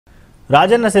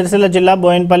రాజన్న సిరిసిల్ల జిల్లా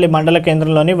బోయిన్పల్లి మండల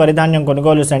కేంద్రంలోని వరిధాన్యం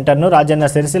కొనుగోలు సెంటర్ను రాజన్న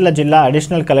సిరిసిల్ల జిల్లా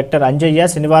అడిషనల్ కలెక్టర్ అంజయ్య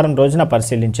శనివారం రోజున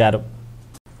పరిశీలించారు.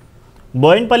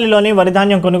 బోయిన్పల్లిలోని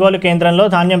వరిధాన్యం కొనుగోలు కేంద్రంలో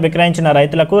ధాన్యం విక్రయించిన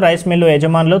రైతులకు రైస్ మిల్లు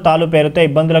యజమానులు తాలు పేరుతో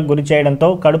ఇబ్బందులకు గురి చేయడంతో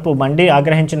కడుపు మండి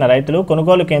ఆగ్రహించిన రైతులు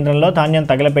కొనుగోలు కేంద్రంలో ధాన్యం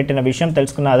తగలపెట్టిన విషయం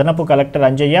తెలుసుకున్న అదనపు కలెక్టర్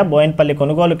అంజయ్య బోయిన్పల్లి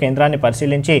కొనుగోలు కేంద్రాన్ని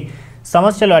పరిశీలించి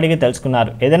సమస్యలు అడిగి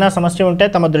తెలుసుకున్నారు. ఏదైనా సమస్య ఉంటే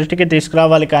తమ దృష్టికి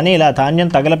తీసుకురావాలి, కానీ ఇలా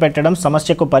ధాన్యం తగలపెట్టడం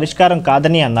సమస్యకు పరిష్కారం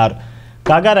కాదని అన్నారు.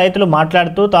 కాగా రైతులు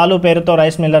మాట్లాడుతూ తాలు పేరుతో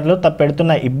రైస్ మిల్లర్లు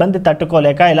పెడుతున్న ఇబ్బంది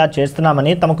తట్టుకోలేక ఇలా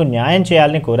చేస్తున్నామని తమకు న్యాయం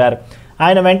చేయాలని కోరారు.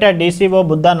 ఆయన వెంట డీసీఓ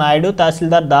బుద్ధా నాయుడు,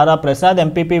 తహసీల్దార్ దారా ప్రసాద్,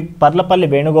 ఎంపీపీ పర్లపల్లి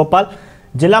వేణుగోపాల్,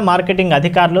 జిల్లా మార్కెటింగ్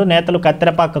అధికారులు, నేతలు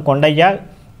Katterapaka Kondaiah,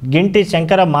 గింటి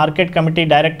Shankara, market committee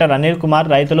director Anil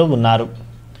Kumar రైతులు ఉన్నారు.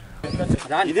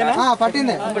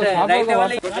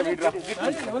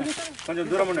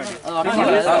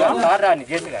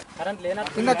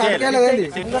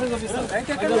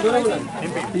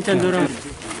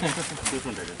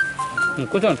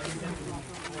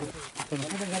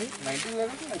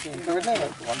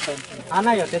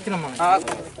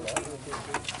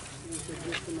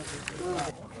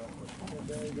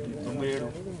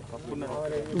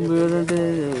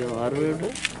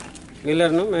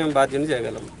 మిల్లర్ను మేము బాధ్యత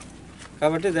చేయగలం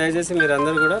కాబట్టి దయచేసి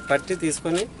మీరందరూ కూడా పట్టి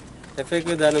తీసుకొని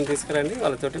ఎఫెక్టివ్ ధాన్యం తీసుకురండి,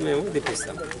 వాళ్ళతోటి మేము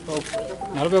దిప్పిస్తాం.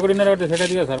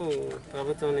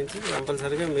 ప్రభుత్వం నుంచి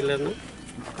కంపల్సరీగా మిల్లర్ను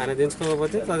ఆయన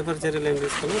దించుకోకపోతే తదుపరి చర్యలు ఏం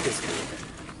తీసుకున్నాం.